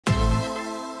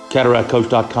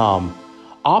CataractCoach.com.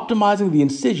 Optimizing the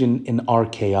incision in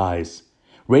RKIs.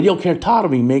 Radial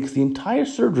keratotomy makes the entire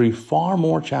surgery far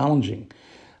more challenging.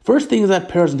 First thing is that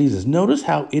paracentesis. Notice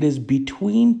how it is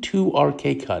between two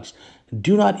RK cuts.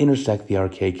 Do not intersect the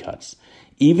RK cuts.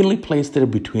 Evenly placed there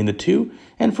between the two,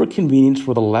 and for convenience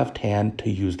for the left hand to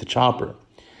use the chopper.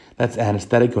 That's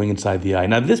anesthetic going inside the eye.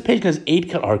 Now, this patient has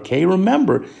 8-cut RK.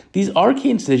 Remember, these RK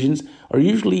incisions are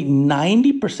usually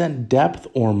 90% depth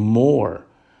or more.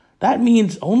 That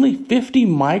means only 50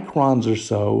 microns or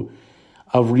so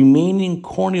of remaining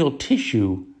corneal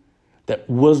tissue that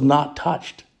was not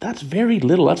touched. That's very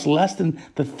little. That's less than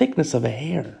the thickness of a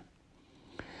hair.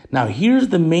 Now, here's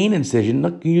the main incision.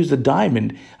 Look, use the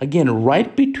diamond. Again,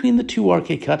 right between the two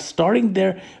RK cuts, starting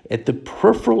there at the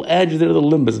peripheral edge there of the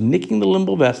limbus, nicking the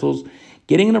limbal vessels,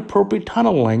 getting an appropriate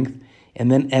tunnel length,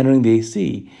 and then entering the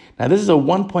AC. Now, this is a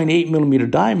 1.8 millimeter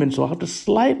diamond, so I'll have to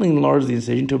slightly enlarge the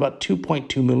incision to about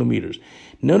 2.2 millimeters.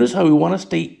 Notice how we want to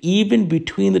stay even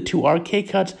between the two RK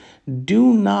cuts.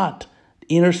 Do not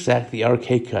intersect the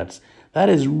RK cuts. That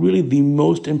is really the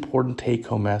most important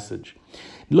take-home message.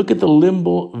 Look at the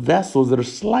limbal vessels that are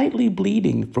slightly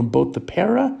bleeding from both the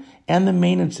para and the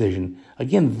main incision.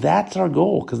 Again, that's our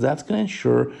goal because that's going to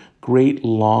ensure great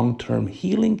long-term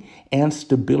healing and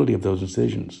stability of those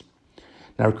incisions.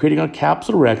 Now, we're creating our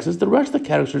capsule rexus. The rest of the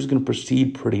cataract surgery is going to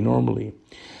proceed pretty normally.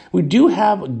 We do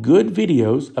have good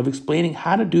videos of explaining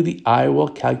how to do the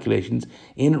IOL calculations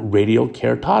in radial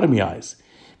keratotomy eyes.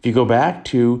 If you go back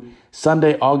to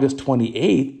Sunday, August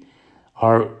 28th,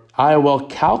 our IOL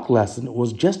calc lesson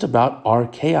was just about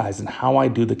RK eyes and how I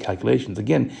do the calculations.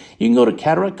 Again, you can go to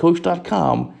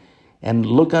CataractCoach.com and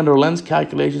look under lens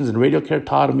calculations and radial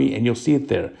keratotomy, and you'll see it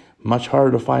there. Much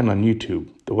harder to find on YouTube.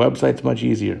 The website's much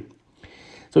easier.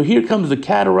 So here comes the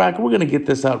cataract. We're going to get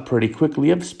this out pretty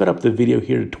quickly. I've sped up the video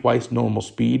here to twice normal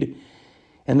speed,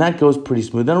 and that goes pretty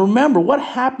smooth. Now remember, what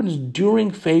happens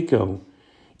during phaco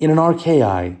in an RK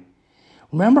eye?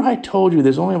 Remember I told you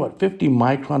there's only about 50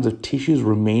 microns of tissues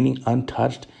remaining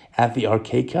untouched at the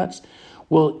RK cuts?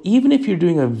 Well, even if you're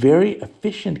doing a very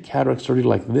efficient cataract surgery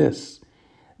like this,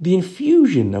 the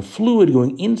infusion of fluid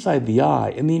going inside the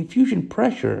eye and the infusion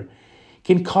pressure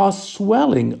can cause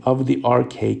swelling of the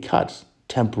RK cuts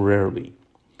temporarily.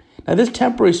 Now, this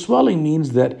temporary swelling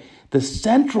means that the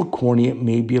central cornea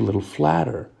may be a little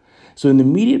flatter. So in the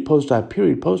immediate post-op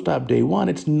period, post-op day 1,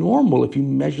 it's normal if you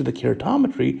measure the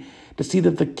keratometry to see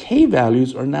that the K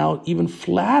values are now even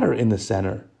flatter in the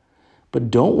center.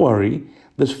 But don't worry,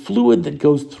 this fluid that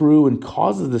goes through and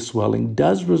causes the swelling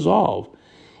does resolve.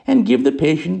 And give the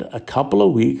patient a couple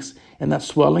of weeks and that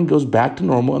swelling goes back to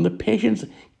normal and the patient's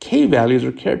K values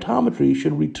or keratometry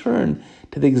should return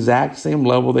to the exact same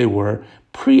level they were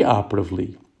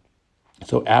preoperatively.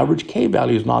 So average K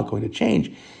value is not going to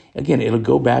change. Again, it'll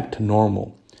go back to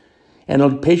normal. And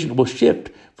the patient will shift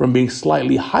from being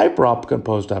slightly hyperopic on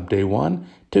post-op day 1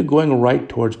 to going right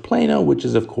towards plano, which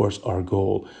is, of course, our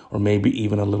goal, or maybe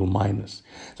even a little minus.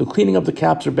 So cleaning up the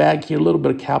capsular bag here, a little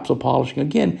bit of capsule polishing.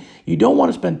 Again, you don't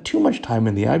want to spend too much time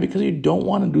in the eye because you don't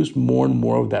want to induce more and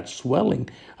more of that swelling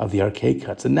of the RK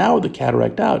cuts. And now with the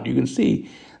cataract out, you can see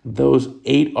those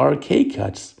 8 RK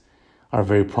cuts are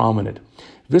very prominent.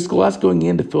 Viscoelastic going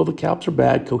in to fill the capsular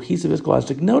bag, cohesive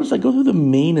viscoelastic. Notice I go through the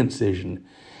main incision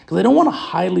because I don't want to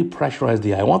highly pressurize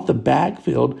the eye. I want the bag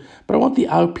filled, but I want the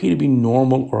IOP to be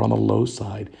normal or on the low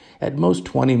side, at most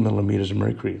 20 millimeters of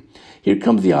mercury. Here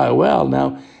comes the IOL.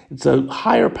 Now, it's a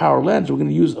higher power lens. We're going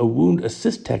to use a wound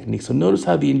assist technique. So notice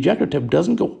how the injector tip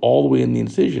doesn't go all the way in the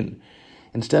incision.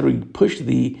 Instead, we push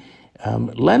the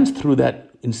lens through that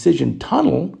incision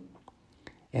tunnel,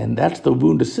 and that's the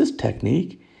wound assist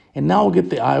technique. And now we'll get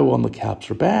the IOL on the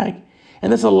capsular bag.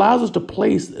 And this allows us to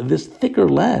place this thicker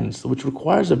lens, which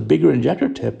requires a bigger injector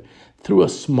tip, through a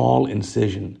small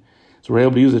incision. So we're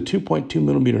able to use a 2.2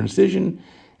 millimeter incision.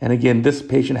 And again, this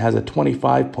patient has a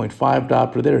 25.5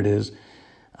 diopter. There it is,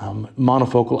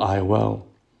 monofocal IOL.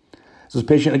 So this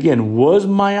patient, again, was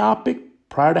myopic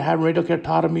prior to having radial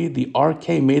keratotomy. The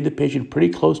RK made the patient pretty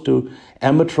close to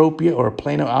emmetropia or a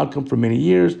plano outcome for many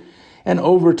years. And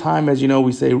over time, as you know,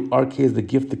 we say RK is the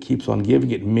gift that keeps on giving.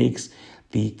 It makes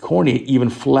the cornea even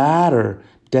flatter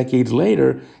decades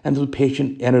later, and the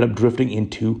patient ended up drifting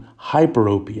into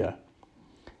hyperopia.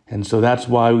 And so that's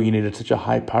why we needed such a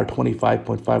high-power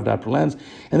 25.5 diopter lens.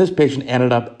 And this patient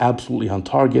ended up absolutely on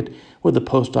target with the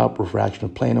post-op refraction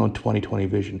of plano and 20/20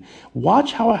 vision.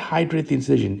 Watch how I hydrate the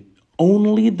incision.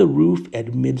 Only the roof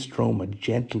at mid-stroma,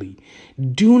 gently.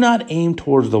 Do not aim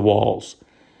towards the walls,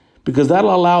 because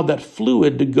that'll allow that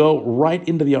fluid to go right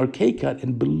into the RK cut,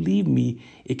 and believe me,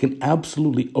 it can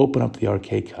absolutely open up the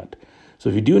RK cut. So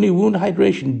if you do any wound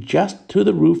hydration, just to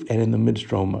the roof and in the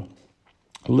midstroma.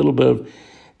 A little bit of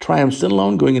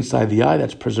triamcinolone going inside the eye,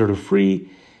 that's preservative-free.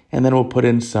 And then we'll put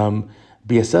in some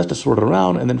BSS to sort it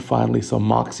around. And then finally, some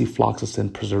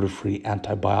moxifloxacin preservative-free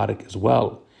antibiotic as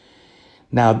well.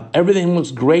 Now, everything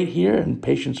looks great here and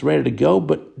patient's ready to go,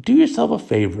 but do yourself a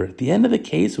favor. At the end of the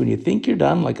case, when you think you're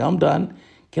done, like I'm done,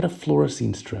 get a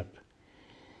fluorescein strip.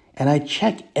 And I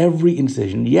check every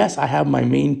incision. Yes, I have my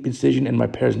main incision and my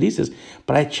paracentesis,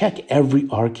 but I check every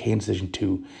RK incision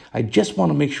too. I just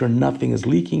want to make sure nothing is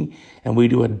leaking, and we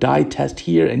do a dye test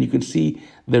here, and you can see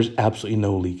there's absolutely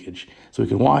no leakage. So we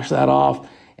can wash that off,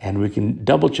 and we can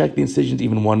double check the incisions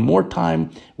even one more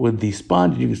time with the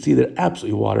sponge. You can see they're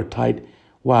absolutely watertight.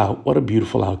 Wow, what a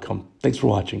beautiful outcome. Thanks for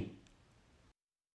watching.